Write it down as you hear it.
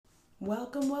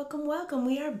Welcome, welcome, welcome.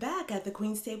 We are back at the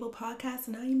Queen's Table Podcast,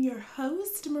 and I am your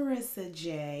host, Marissa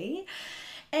J.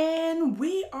 And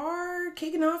we are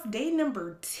kicking off day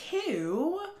number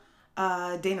 2,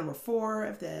 day number 4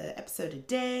 of the Episode a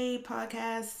Day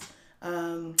podcast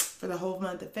for the whole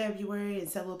month of February in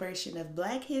celebration of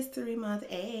Black History Month,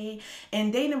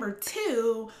 and day number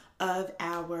 2 of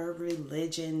our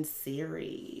religion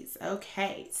series.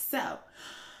 Okay, so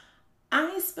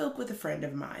I spoke with a friend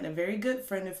of mine, a very good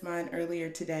friend of mine earlier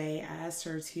today. I asked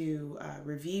her to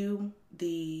review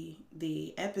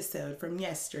the episode from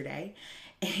yesterday,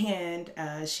 and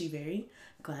she very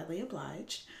gladly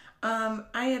obliged. I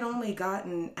had only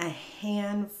gotten a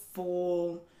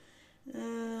handful,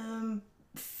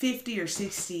 50 or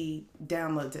 60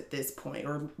 downloads at this point,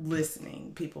 or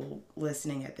people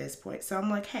listening at this point. So I'm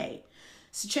like, hey,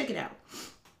 so check it out.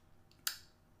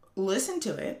 Listen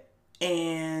to it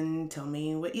and tell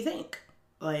me what you think.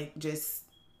 Like, just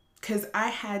because I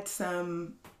had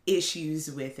some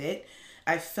issues with it.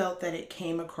 I felt that it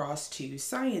came across too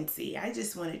sciencey. I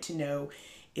just wanted to know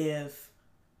if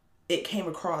it came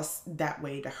across that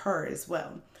way to her as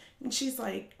well. And she's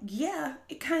like, yeah,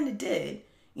 it kind of did.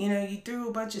 You know, you threw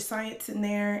a bunch of science in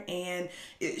there, and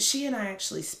she and I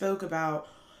actually spoke about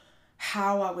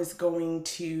how I was going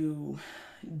to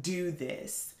do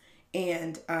this.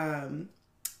 And,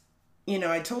 you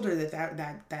know, I told her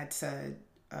that's a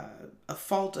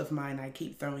fault of mine. I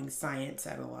keep throwing science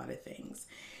at a lot of things.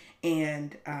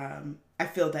 And I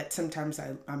feel that sometimes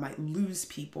I might lose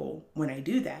people when I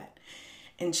do that.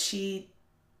 And she,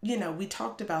 you know, we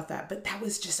talked about that, but that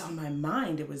was just on my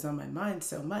mind. It was on my mind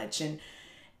so much. And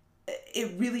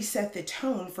it really set the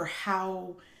tone for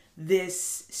how this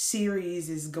series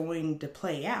is going to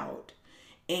play out.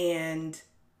 And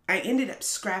I ended up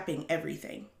scrapping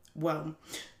everything. Well,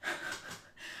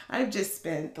 I've just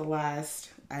spent the last,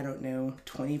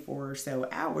 24 or so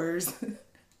hours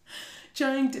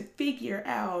trying to figure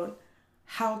out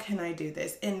how can I do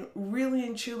this. And really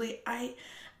and truly, I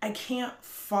can't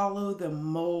follow the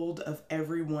mold of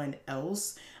everyone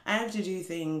else. I have to do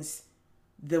things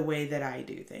the way that I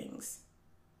do things.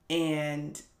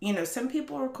 And, you know, some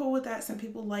people are cool with that. Some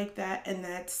people like that, and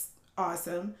that's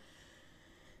awesome.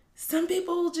 Some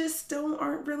people just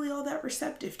aren't really all that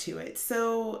receptive to it.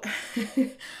 So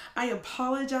I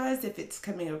apologize if it's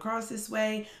coming across this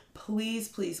way. Please,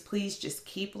 please, please just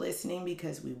keep listening,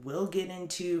 because we will get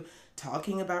into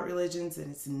talking about religions,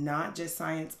 and it's not just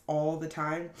science all the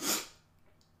time.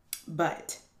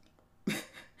 But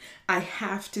I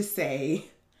have to say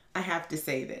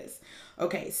this.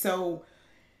 Okay, so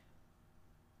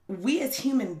we as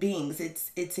human beings,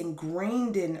 it's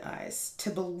ingrained in us to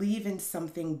believe in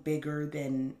something bigger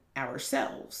than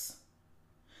ourselves.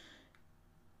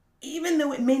 Even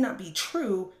though it may not be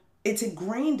true, it's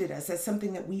ingrained in us as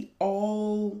something that we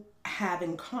all have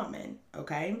in common,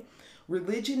 okay?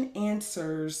 Religion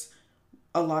answers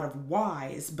a lot of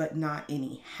whys, but not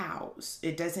any hows.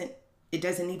 It doesn't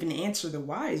even answer the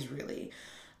whys, really.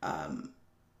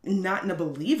 Not in a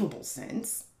believable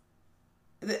sense.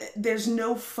 There's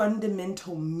no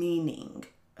fundamental meaning,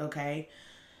 okay?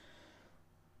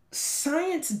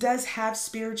 Science does have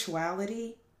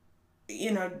spirituality.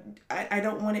 You know, I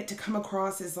don't want it to come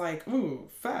across as like, ooh,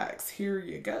 facts, here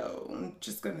you go. I'm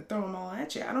just going to throw them all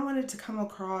at you. I don't want it to come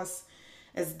across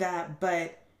as that,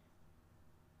 but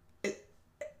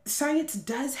science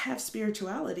does have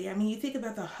spirituality. I mean, you think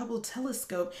about the Hubble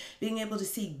telescope being able to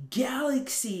see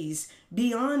galaxies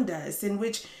beyond us, in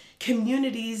which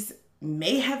communities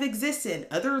may have existed,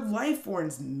 other life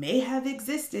forms may have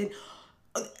existed.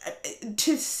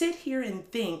 To sit here and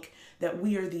think that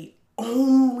we are the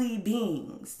only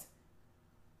beings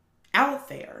out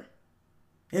there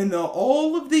in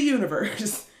all of the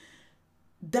universe,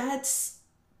 that's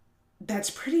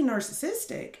pretty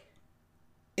narcissistic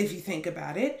if you think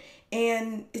about it.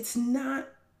 And it's not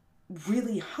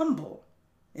really humble.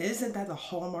 Isn't that the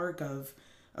hallmark of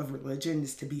religion,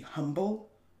 is to be humble?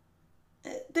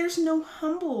 There's no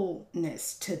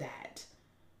humbleness to that.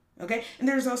 Okay? And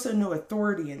there's also no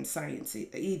authority in science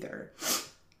either.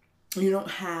 You don't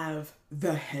have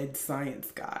the head science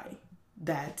guy.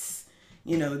 That's,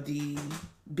 you know, the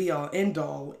be all end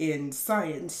all in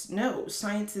science. No,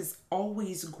 science is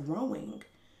always growing.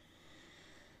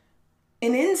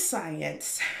 And in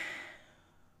science,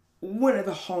 one of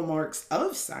the hallmarks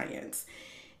of science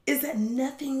is that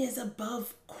nothing is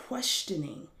above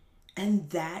questioning. And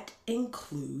that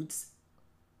includes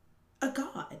a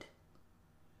God.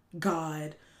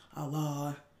 God,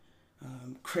 Allah,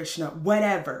 Krishna,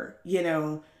 whatever, you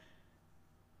know.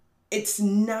 It's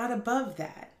not above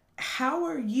that. how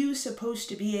are you supposed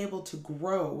to be able to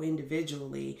grow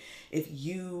individually if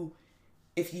you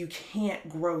can't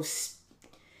grow,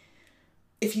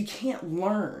 if you can't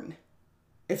learn,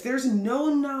 if there's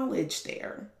no knowledge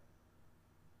there,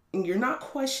 and you're not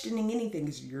questioning anything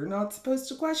because you're not supposed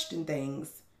to question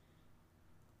things?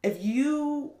 If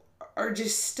you are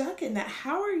just stuck in that,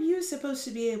 how are you supposed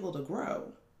to be able to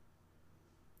grow?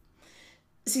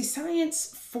 See,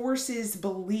 science forces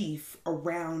belief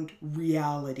around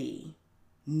reality,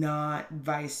 not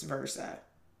vice versa.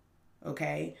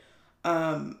 Okay?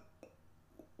 The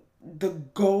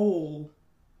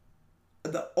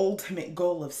ultimate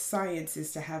goal of science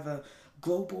is to have a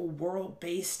global world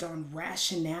based on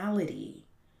rationality.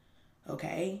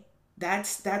 Okay?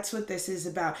 That's what this is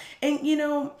about. And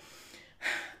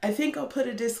I think I'll put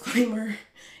a disclaimer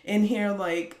in here,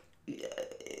 like,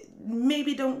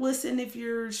 maybe don't listen if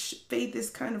your faith is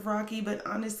kind of rocky, but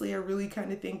honestly, I really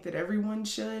kind of think that everyone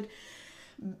should,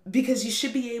 because you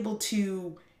should be able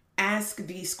to ask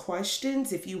these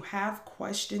questions. If you have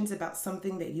questions about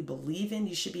something that you believe in,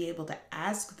 you should be able to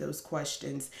ask those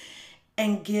questions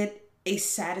and get a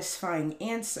satisfying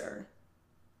answer.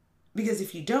 Because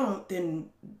if you don't, then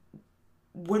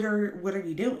what are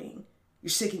you doing? You're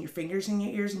sticking your fingers in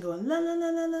your ears and going, la la la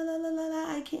la la la la la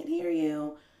la, I can't hear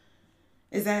you.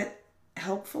 Is that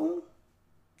helpful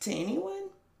to anyone?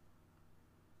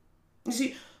 You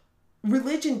see,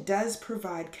 religion does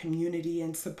provide community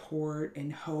and support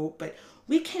and hope, but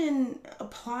we can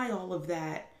apply all of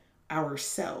that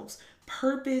ourselves.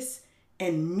 Purpose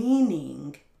and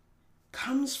meaning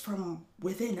comes from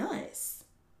within us,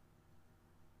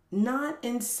 not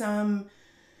in some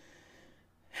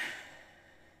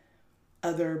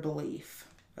other belief.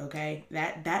 Okay?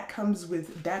 That comes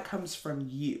from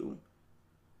you.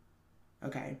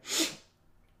 Okay?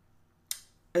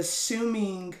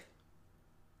 Assuming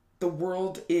the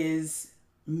world is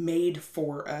made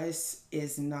for us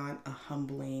is not a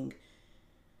humbling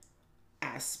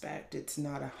aspect. It's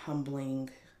not a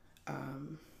humbling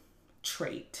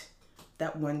trait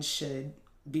that one should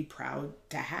be proud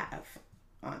to have,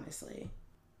 honestly.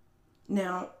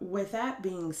 Now, with that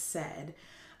being said,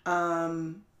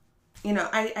 I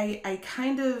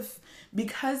kind of,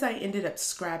 because I ended up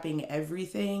scrapping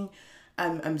everything,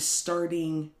 I'm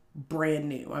starting brand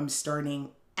new. I'm starting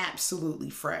absolutely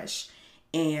fresh.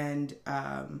 And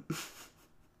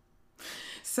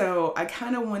so I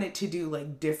kind of wanted to do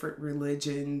like different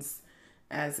religions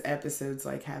as episodes,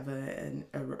 like have a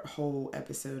whole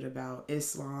episode about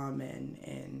Islam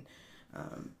and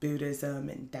Buddhism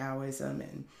and Taoism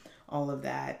and all of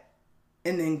that.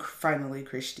 And then finally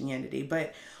Christianity.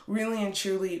 But really and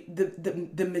truly,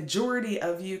 the majority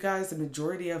of you guys, the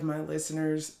majority of my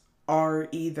listeners are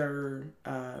either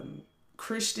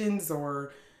Christians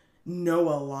or know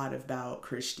a lot about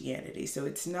Christianity. So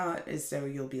it's not as though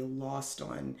you'll be lost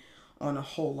on a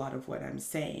whole lot of what I'm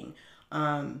saying.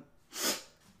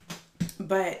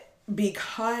 But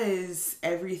because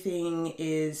everything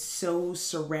is so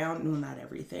well, not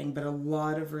everything, but a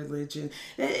lot of religion,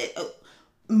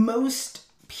 most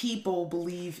people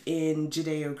believe in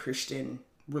Judeo-Christian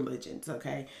religions,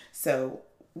 okay? So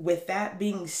with that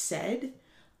being said,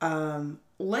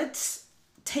 let's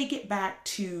take it back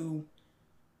to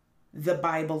the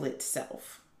Bible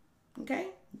itself, okay?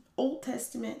 Old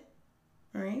Testament,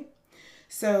 all right?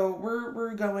 So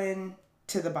we're going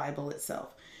to the Bible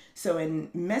itself. So in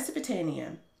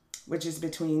Mesopotamia, which is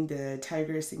between the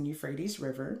Tigris and Euphrates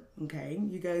River, okay?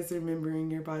 You guys are remembering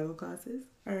your Bible classes,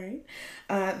 all right?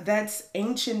 That's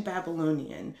ancient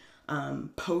Babylonian,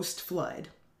 post-flood.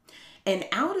 And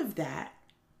out of that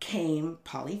came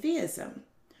polytheism.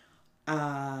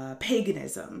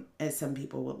 Paganism, as some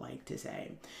people would like to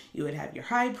say. You would have your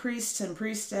high priests and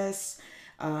priestess.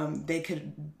 They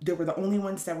were the only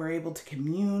ones that were able to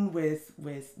commune with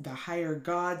the higher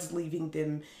gods, leaving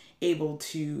them able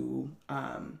to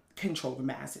control the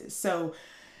masses. So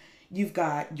you've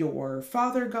got your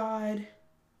father god.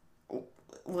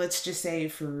 Let's just say,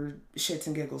 for shits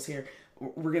and giggles here,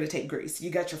 we're going to take Greece.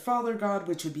 You got your father god,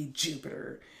 which would be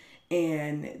Jupiter.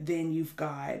 And then you've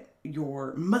got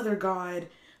your mother god.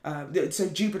 So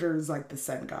Jupiter is like the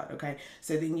sun god, okay?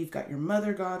 So then you've got your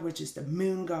mother god, which is the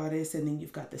moon goddess. And then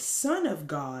you've got the son of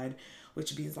God,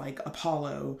 which would be like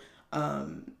Apollo.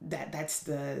 That's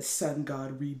the sun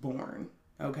god reborn,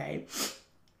 okay?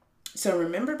 So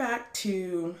remember back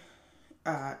to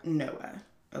Noah,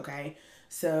 okay?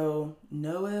 So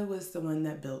Noah was the one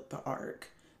that built the ark,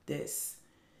 this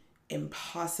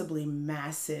impossibly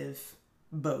massive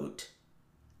boat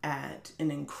at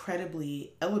an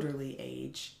incredibly elderly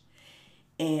age,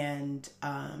 and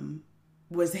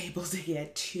was able to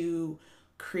get two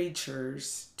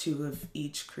creatures, two of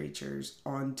each creatures,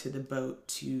 onto the boat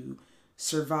to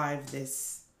survive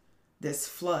this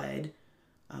flood,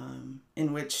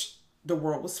 in which the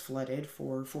world was flooded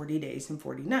for 40 days and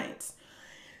 40 nights.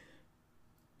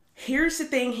 Here's the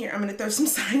thing here. I'm going to throw some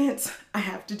science. I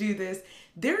have to do this.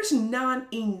 There's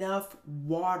not enough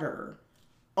water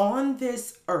on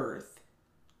this earth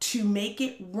to make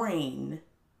it rain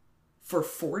for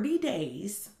 40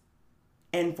 days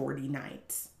and 40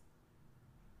 nights.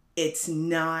 It's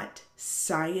not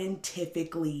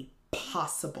scientifically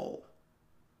possible.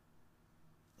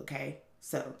 Okay,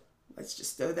 so let's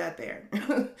just throw that there.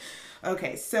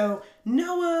 Okay, so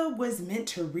Noah was meant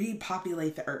to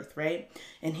repopulate the earth, right?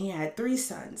 And he had 3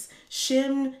 sons,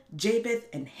 Shem, Japheth,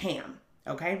 and Ham.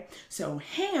 Okay, so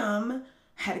Ham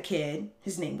had a kid.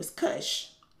 His name was Cush.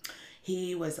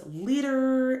 He was a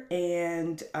leader,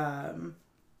 and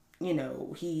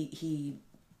he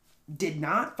did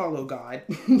not follow God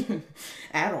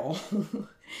at all.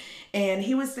 And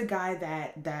he was the guy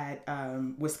that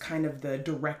was kind of the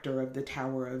director of the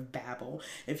Tower of Babel.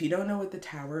 If you don't know what the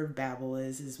Tower of Babel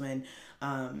is when,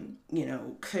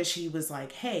 Cushi was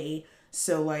like, hey,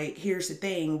 so like, here's the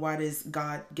thing. Why does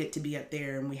God get to be up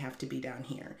there and we have to be down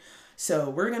here? So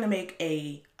we're going to make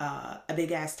a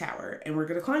big ass tower, and we're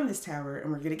going to climb this tower,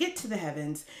 and we're going to get to the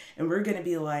heavens, and we're going to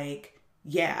be like,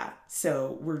 yeah,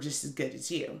 so we're just as good as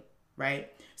you,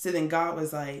 right? So then God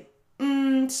was like,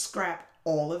 scrap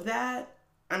all of that.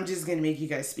 I'm just going to make you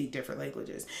guys speak different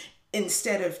languages.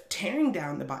 Instead of tearing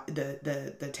down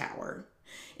the tower,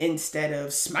 instead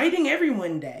of smiting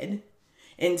everyone dead,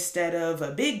 instead of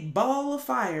a big ball of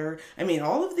fire, I mean,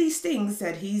 all of these things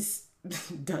that he's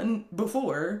done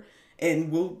before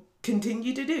and will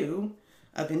continue to do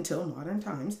up until modern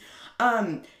times.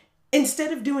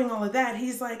 Instead of doing all of that,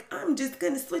 he's like, I'm just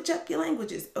going to switch up your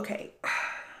languages. Okay.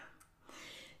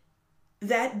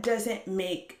 That doesn't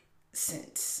make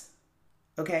sense.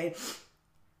 Okay.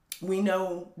 We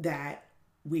know that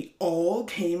we all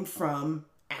came from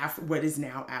what is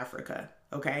now Africa.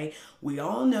 Okay. We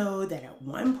all know that at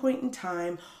one point in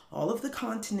time, all of the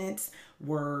continents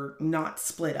were not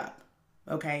split up.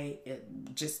 Okay.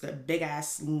 Just a big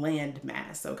ass land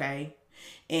mass. Okay.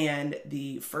 And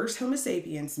the first Homo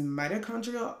sapiens,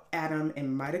 mitochondrial Adam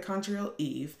and mitochondrial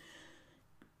Eve,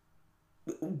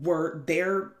 were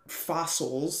their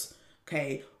fossils,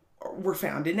 okay, were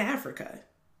found in Africa,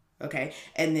 okay,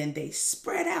 and then they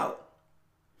spread out,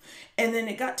 and then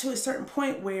it got to a certain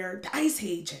point where the Ice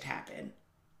Age had happened,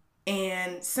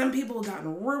 and some people got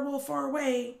real far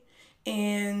away,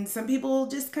 and some people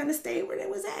just kind of stayed where they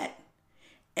was at,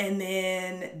 and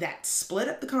then that split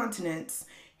up the continents.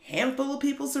 Handful of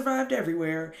people survived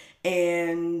everywhere,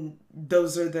 and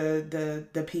those are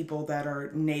the people that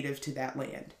are native to that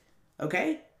land.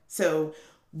 Okay, so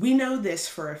we know this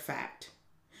for a fact.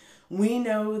 We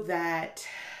know that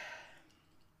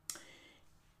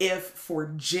if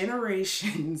for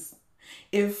generations,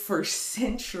 if for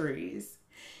centuries,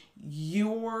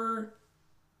 your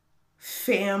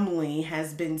family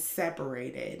has been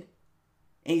separated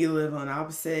and you live on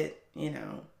opposite,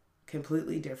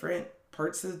 completely different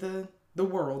parts of the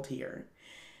world here,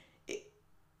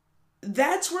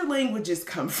 that's where languages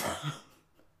come from.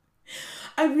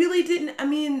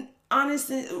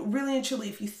 Honestly, really and truly,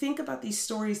 if you think about these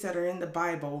stories that are in the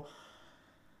Bible,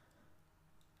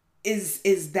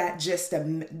 is that just a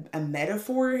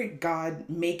metaphor? God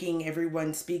making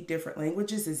everyone speak different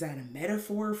languages? Is that a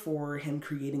metaphor for him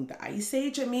creating the Ice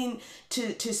Age? I mean,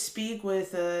 to speak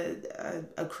with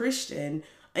a Christian,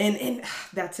 and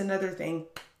that's another thing.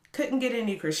 Couldn't get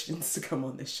any Christians to come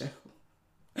on this show.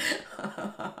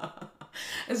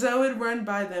 So I would run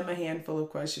by them a handful of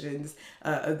questions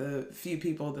of the few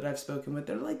people that I've spoken with.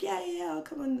 They're like, yeah, I'll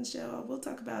come on the show. We'll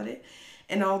talk about it.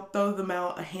 And I'll throw them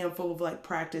out a handful of like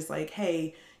practice, like,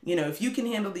 hey, if you can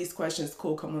handle these questions,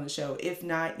 cool, come on the show. If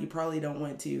not, you probably don't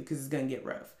want to because it's going to get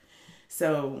rough.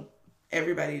 So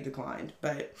everybody declined,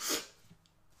 but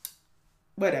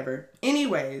whatever.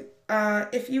 Anyway,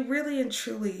 if you really and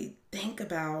truly think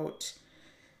about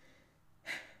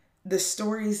the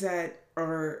stories that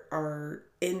are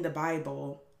in the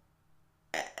Bible,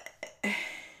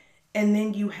 and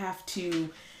then you have to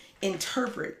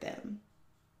interpret them.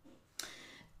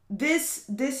 This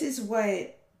is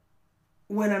what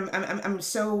I'm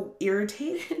so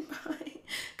irritated by,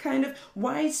 kind of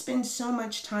why I spend so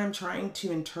much time trying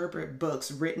to interpret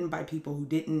books written by people who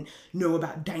didn't know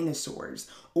about dinosaurs,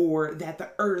 or that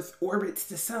the earth orbits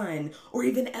the sun, or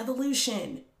even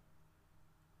evolution.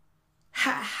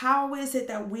 How is it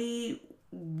that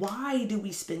why do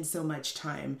we spend so much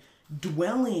time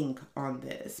dwelling on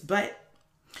this? But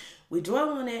we dwell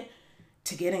on it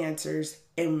to get answers,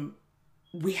 and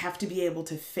we have to be able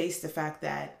to face the fact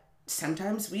that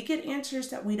sometimes we get answers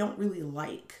that we don't really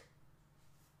like.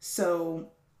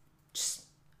 So just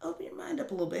open your mind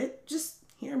up a little bit. Just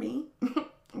hear me.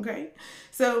 Okay.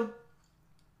 So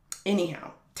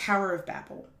anyhow, Tower of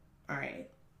Babel. All right.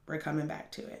 We're coming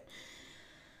back to it.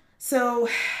 So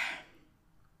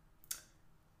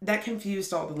that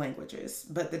confused all the languages,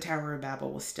 but the Tower of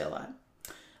Babel was still up.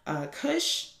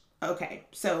 Cush. Okay.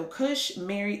 So Cush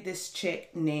married this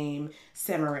chick named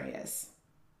Semiramis.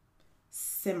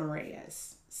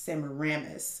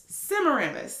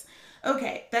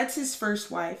 Okay. That's his first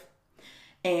wife.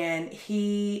 And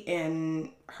he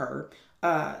and her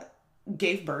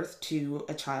gave birth to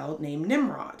a child named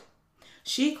Nimrod.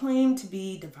 She claimed to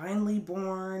be divinely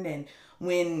born, and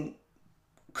when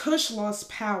Cush lost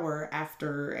power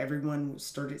after everyone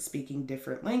started speaking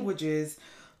different languages,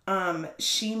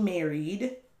 she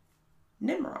married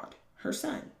Nimrod, her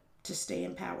son, to stay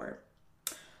in power.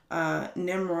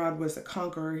 Nimrod was a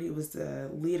conqueror. He was the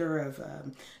leader of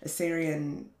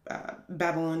Assyrian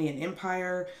Babylonian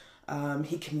Empire.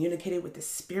 He communicated with the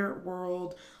spirit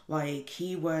world. Like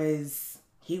he was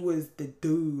the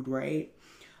dude, right?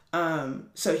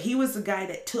 So he was the guy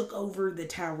that took over the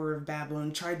Tower of Babel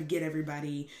and tried to get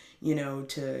everybody,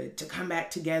 to come back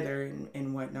together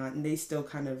and whatnot. And they still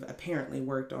kind of apparently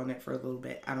worked on it for a little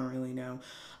bit. I don't really know.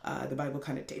 The Bible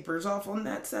kind of tapers off on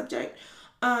that subject.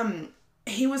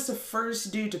 He was the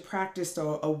first dude to practice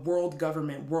a world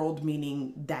government, world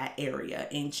meaning that area,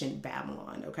 ancient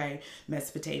Babylon, okay,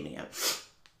 Mesopotamia.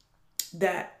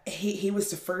 That he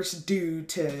was the first dude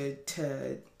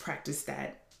to practice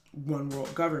that one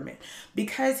world government,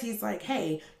 because he's like,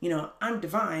 hey, I'm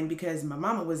divine because my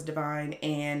mama was divine,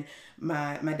 and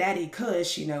my daddy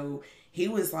Cush, he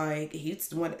was like, he's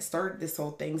the one that started this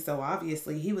whole thing, so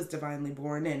obviously he was divinely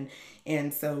born,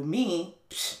 and so me,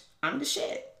 I'm the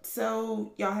shit.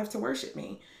 So y'all have to worship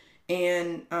me.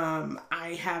 And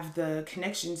I have the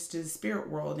connections to the spirit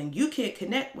world, and you can't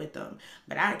connect with them,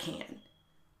 but I can.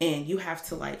 And you have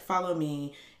to follow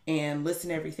me and listen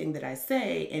to everything that I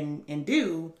say and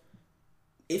do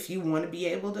if you want to be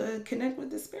able to connect with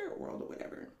the spirit world or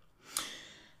whatever.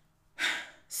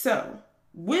 So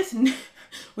with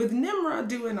Nimrod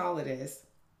doing all of this,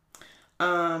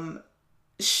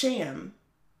 Shem,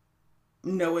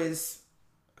 Noah's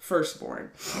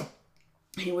firstborn,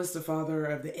 he was the father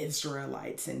of the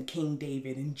Israelites and King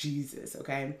David and Jesus,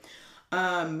 okay?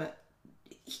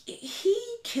 He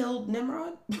killed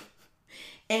Nimrod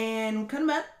and cut him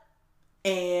up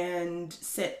and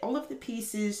sent all of the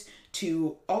pieces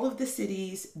to all of the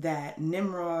cities that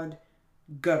Nimrod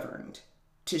governed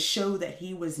to show that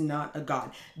he was not a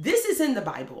god. This is in the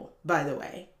Bible, by the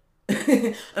way.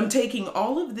 I'm taking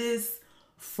all of this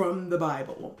from the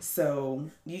Bible. So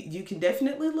you can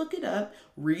definitely look it up,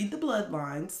 read the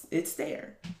bloodlines. It's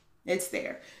there. It's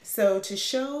there. So to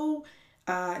show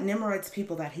Nimrod's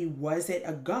people that he wasn't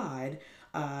a god,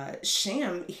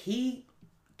 Shem, he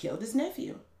killed his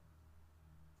nephew.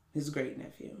 His great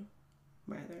nephew,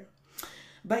 rather.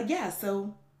 But yeah,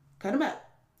 so cut him up.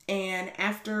 And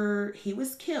after he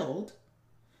was killed,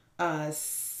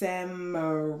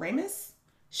 Semiramis,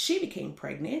 she became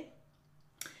pregnant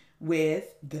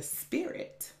with the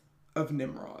spirit of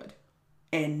Nimrod.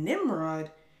 And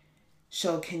Nimrod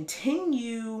shall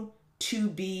continue to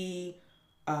be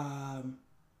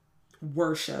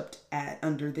worshipped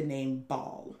under the name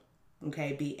Baal.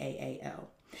 Okay, Baal.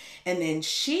 And then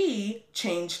she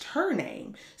changed her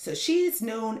name. So she's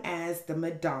known as the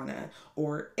Madonna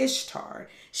or Ishtar.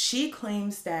 She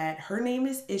claims that her name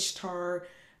is Ishtar,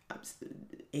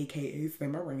 aka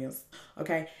Semiramis.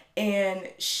 Okay. And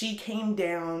she came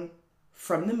down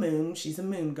from the moon. She's a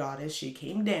moon goddess. She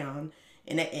came down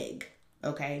in an egg.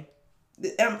 Okay.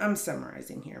 I'm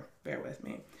summarizing here. Bear with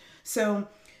me. So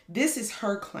this is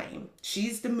her claim.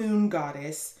 She's the moon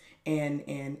goddess. And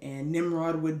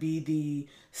Nimrod would be the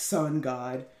sun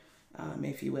god,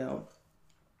 if you will.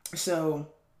 So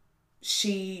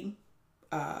she,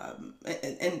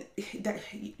 and that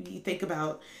you think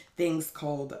about things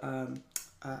called,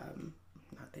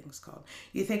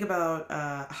 you think about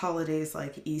holidays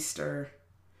like Easter,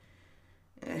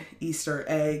 Easter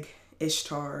egg,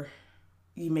 Ishtar.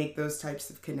 You make those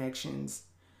types of connections.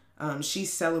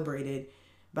 She's celebrated,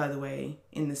 by the way,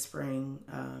 in the spring,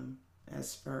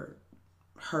 as for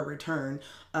her return.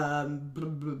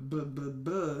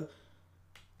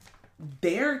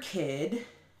 Their kid,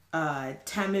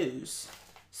 Tammuz.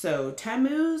 So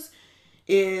Tammuz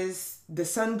is the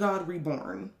sun god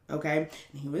reborn, okay?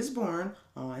 And he was born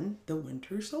on the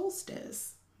winter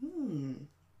solstice.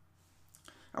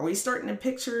 Are we starting to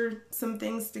picture some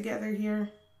things together here?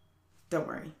 Don't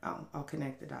worry, I'll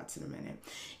connect the dots in a minute.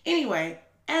 Anyway,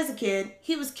 as a kid,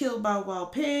 he was killed by a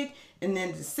wild pig and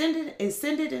then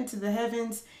ascended into the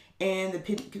heavens, and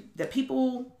the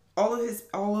people,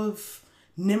 all of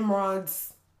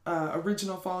Nimrod's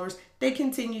original followers, they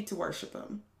continued to worship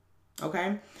him.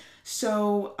 Okay?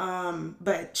 So,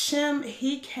 but Shem,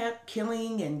 he kept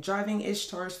killing and driving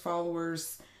Ishtar's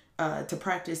followers to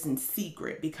practice in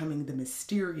secret, becoming the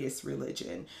mysterious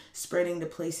religion, spreading to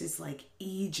places like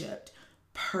Egypt,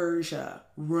 Persia,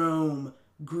 Rome,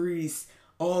 Greece,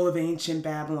 all of ancient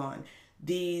Babylon.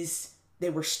 They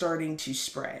were starting to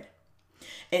spread.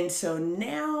 And so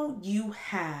now you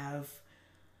have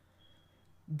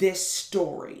this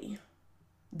story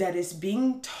that is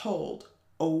being told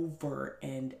over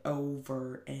and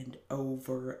over and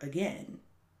over again.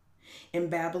 In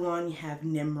Babylon, you have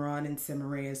Nimrod and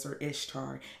Semiramis, or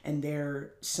Ishtar, and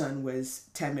their son was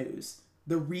Tammuz,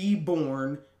 the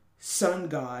reborn sun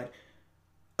god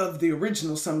of the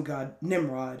original sun god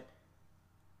Nimrod,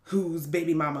 whose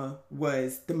baby mama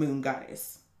was the moon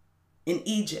goddess. In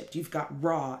Egypt, you've got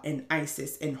Ra and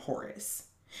Isis and Horus.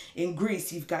 In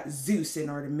Greece, you've got Zeus and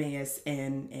Artemis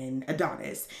and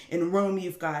Adonis. In Rome,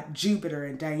 you've got Jupiter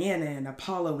and Diana and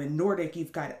Apollo. In Nordic,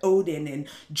 you've got Odin and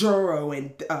Joro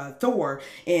and Thor.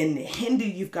 In Hindu,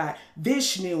 you've got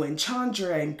Vishnu and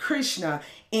Chandra and Krishna.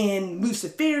 In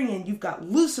Luciferian, you've got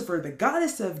Lucifer, the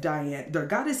goddess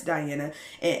Diana,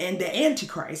 and the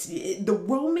Antichrist. The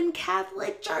Roman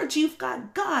Catholic Church, you've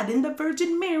got God and the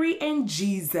Virgin Mary and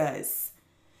Jesus.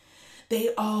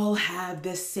 They all have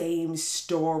the same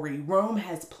story. Rome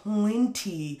has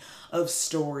plenty of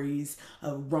stories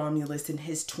of Romulus and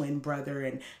his twin brother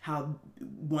and how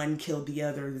one killed the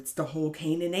other. It's the whole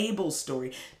Cain and Abel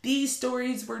story. These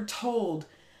stories were told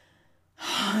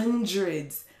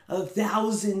hundreds of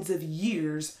thousands of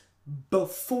years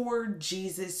before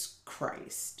Jesus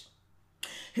Christ.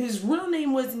 His real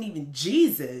name wasn't even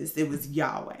Jesus, it was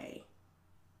Yahweh.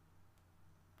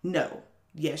 No,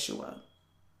 Yeshua.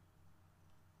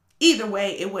 Either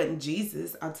way, it wasn't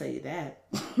Jesus, I'll tell you that.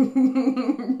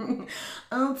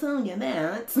 I'll tell you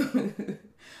that.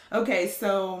 Okay,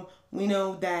 so we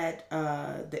know that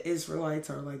the Israelites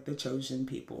are like the chosen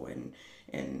people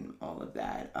and all of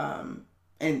that.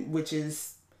 And which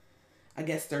is, I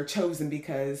guess they're chosen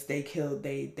because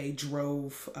they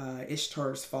drove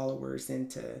Ishtar's followers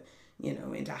into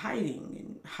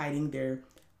hiding their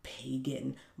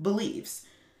pagan beliefs,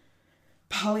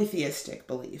 polytheistic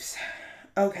beliefs.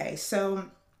 Okay, so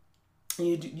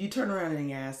you turn around and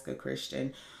you ask a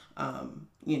Christian,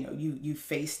 you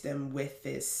face them with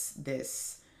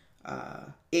this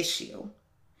issue,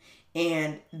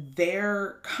 and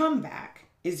their comeback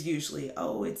is usually,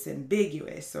 oh, it's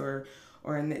ambiguous, or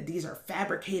these are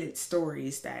fabricated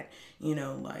stories that,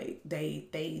 like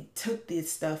they took this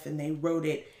stuff and they wrote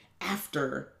it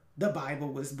after the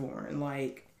Bible was born.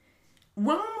 Like,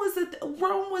 Rome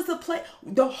was a place.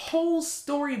 The whole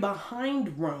story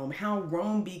behind Rome, how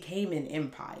Rome became an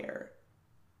empire,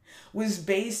 was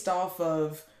based off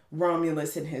of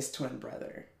Romulus and his twin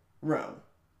brother, Rome.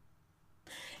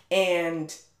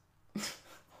 And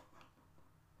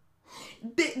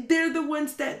they're the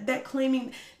ones that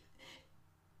claiming,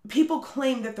 people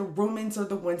claim that the Romans are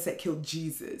the ones that killed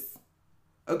Jesus.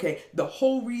 Okay, the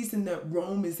whole reason that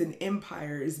Rome is an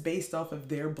empire is based off of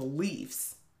their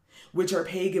beliefs, which are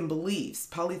pagan beliefs,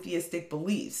 polytheistic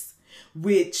beliefs,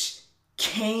 which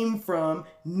came from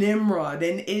Nimrod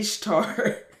and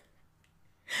Ishtar.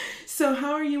 So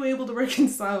how are you able to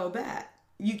reconcile that?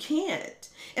 You can't.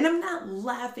 And I'm not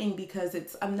laughing because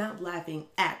I'm not laughing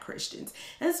at Christians.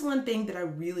 That's one thing that I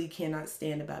really cannot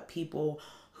stand about people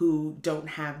who don't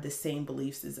have the same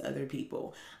beliefs as other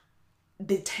people.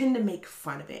 They tend to make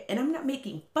fun of it. And I'm not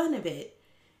making fun of it.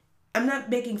 I'm not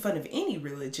making fun of any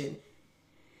religion.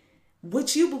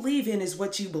 What you believe in is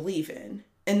what you believe in,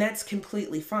 and that's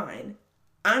completely fine.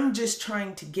 I'm just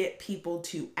trying to get people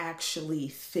to actually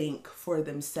think for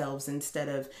themselves instead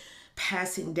of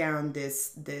passing down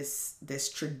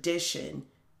this tradition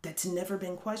that's never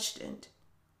been questioned.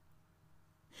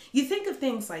 You think of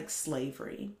things like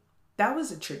slavery. That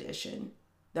was a tradition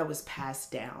that was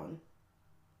passed down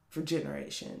for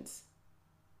generations,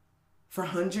 for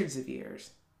hundreds of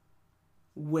years,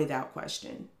 without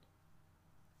question.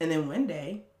 And then one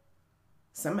day,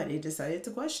 somebody decided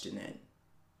to question it.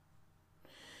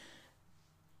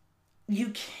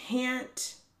 You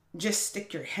can't just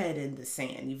stick your head in the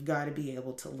sand. You've got to be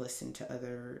able to listen to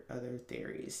other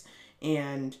theories.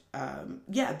 And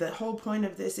the whole point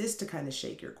of this is to kind of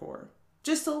shake your core.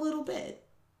 Just a little bit.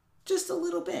 Just a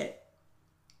little bit.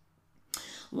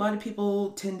 A lot of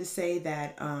people tend to say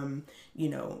that,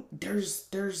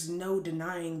 there's no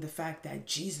denying the fact that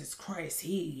Jesus Christ,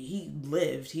 he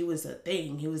lived, he was a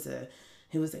thing, he was a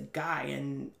guy,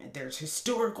 and there's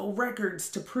historical records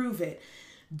to prove it.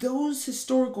 Those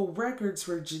historical records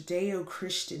were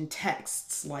Judeo-Christian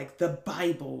texts like the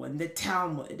Bible and the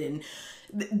Talmud, and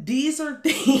these are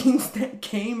things that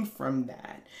came from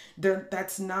that.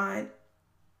 That's not,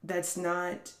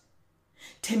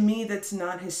 to me, that's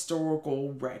not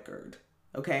historical record.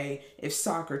 Okay, if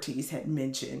Socrates had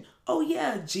mentioned, oh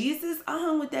yeah, Jesus, I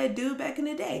hung with that dude back in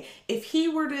the day. If he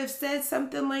were to have said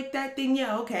something like that, then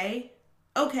yeah, okay,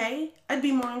 I'd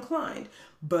be more inclined.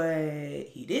 But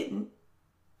he didn't.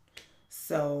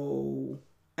 So,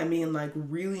 I mean, like,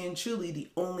 really and truly, the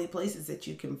only places that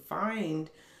you can find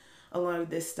a lot of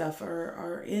this stuff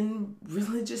are in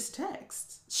religious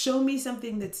texts. Show me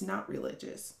something that's not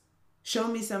religious. Show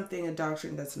me something, a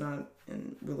doctrine that's not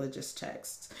in religious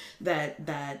texts that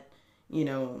had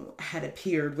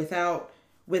appeared without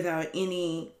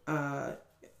any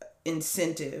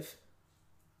incentive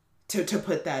to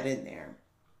put that in there.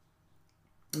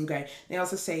 Okay. They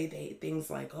also say things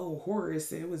like, oh,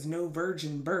 Horus, it was no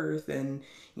virgin birth, and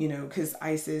because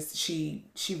Isis, she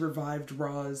revived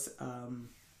Ra's.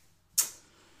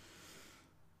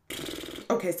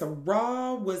 Okay, so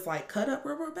Ra was like cut up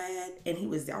real bad, and he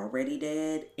was already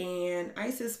dead, and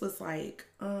Isis was like,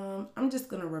 I'm just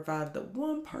gonna revive the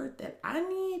one part that I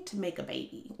need to make a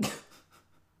baby.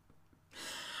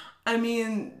 I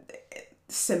mean,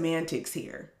 semantics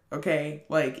here. Okay,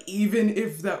 like, even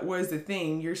if that was a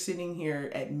thing, you're sitting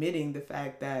here admitting the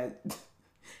fact that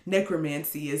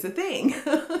necromancy is a thing.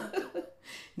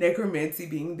 Necromancy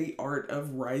being the art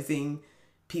of rising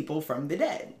people from the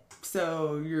dead.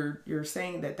 So you're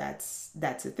saying that that's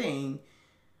a thing,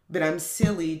 but I'm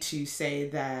silly to say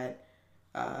that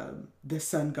the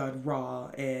sun god Ra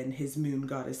and his moon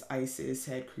goddess Isis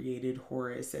had created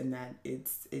Horus, and that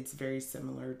it's very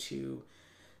similar to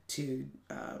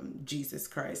Jesus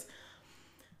Christ.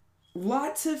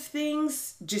 Lots of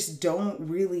things just don't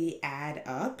really add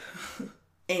up.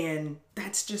 And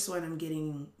that's just what I'm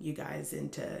getting you guys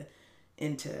into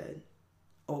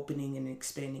opening and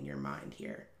expanding your mind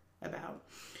here about.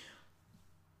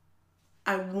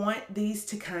 I want these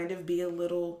to kind of be a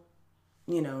little,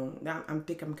 I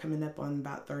think I'm coming up on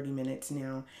about 30 minutes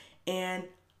now. And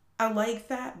I like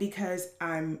that because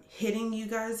I'm hitting you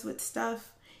guys with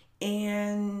stuff,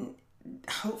 and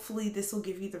hopefully this will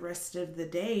give you the rest of the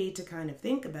day to kind of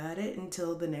think about it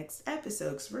until the next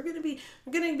episode, because we're gonna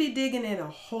be digging in a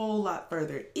whole lot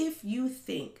further. If you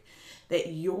think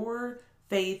that your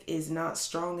faith is not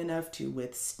strong enough to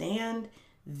withstand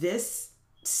this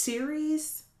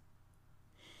series,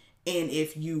 and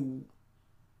if you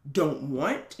don't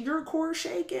want your core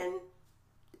shaken,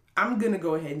 I'm going to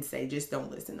go ahead and say, just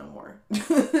don't listen no more.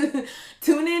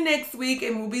 Tune in next week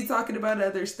and we'll be talking about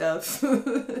other stuff.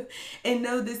 And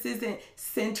no, this isn't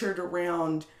centered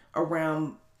around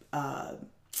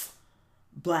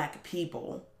Black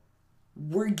people.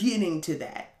 We're getting to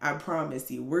that. I promise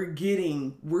you. We're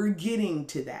getting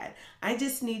to that. I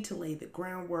just need to lay the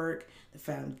groundwork, the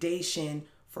foundation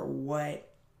for what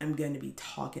I'm going to be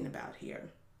talking about here.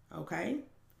 Okay?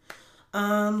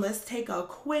 Let's take a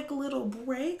quick little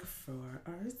break for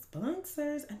our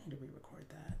sponsors. I need to re-record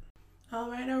that. All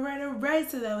right.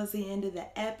 So that was the end of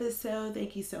the episode.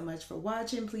 Thank you so much for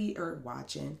watching.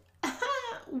 Watching.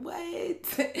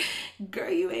 What? Girl,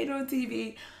 you ain't on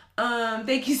TV.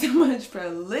 Thank you so much for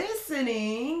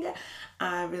listening.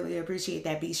 I really appreciate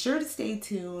that. Be sure to stay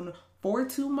tuned for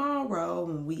tomorrow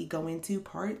when we go into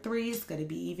part 3. It's going to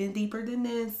be even deeper than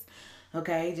this.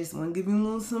 Okay, just want to give you a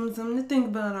little something to think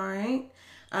about, all right?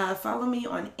 Follow me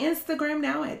on Instagram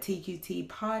now at TQT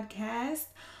Podcast.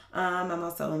 I'm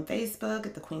also on Facebook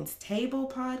at the Queen's Table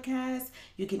Podcast.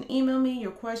 You can email me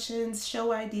your questions,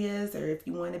 show ideas, or if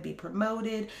you want to be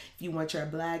promoted, if you want your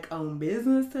Black-owned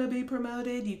business to be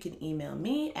promoted, you can email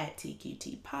me at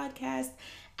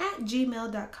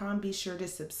tqtpodcast@gmail.com. Be sure to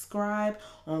subscribe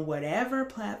on whatever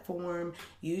platform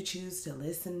you choose to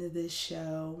listen to this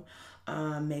show.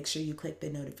 Make sure you click the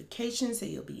notification so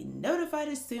you'll be notified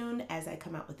as soon as I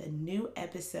come out with a new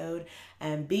episode.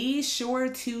 And be sure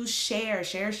to share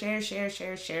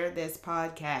this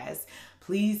podcast.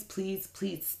 Please,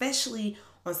 especially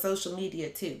on social media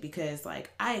too, because I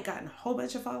had gotten a whole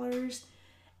bunch of followers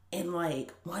in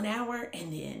 1 hour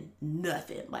and then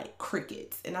nothing,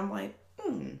 crickets. And I'm like,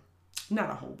 not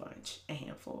a whole bunch, a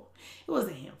handful. It was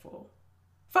a handful.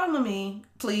 Follow me,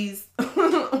 please,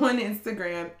 on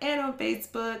Instagram and on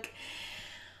Facebook.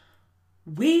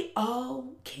 We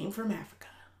all came from Africa,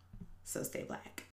 so stay Black.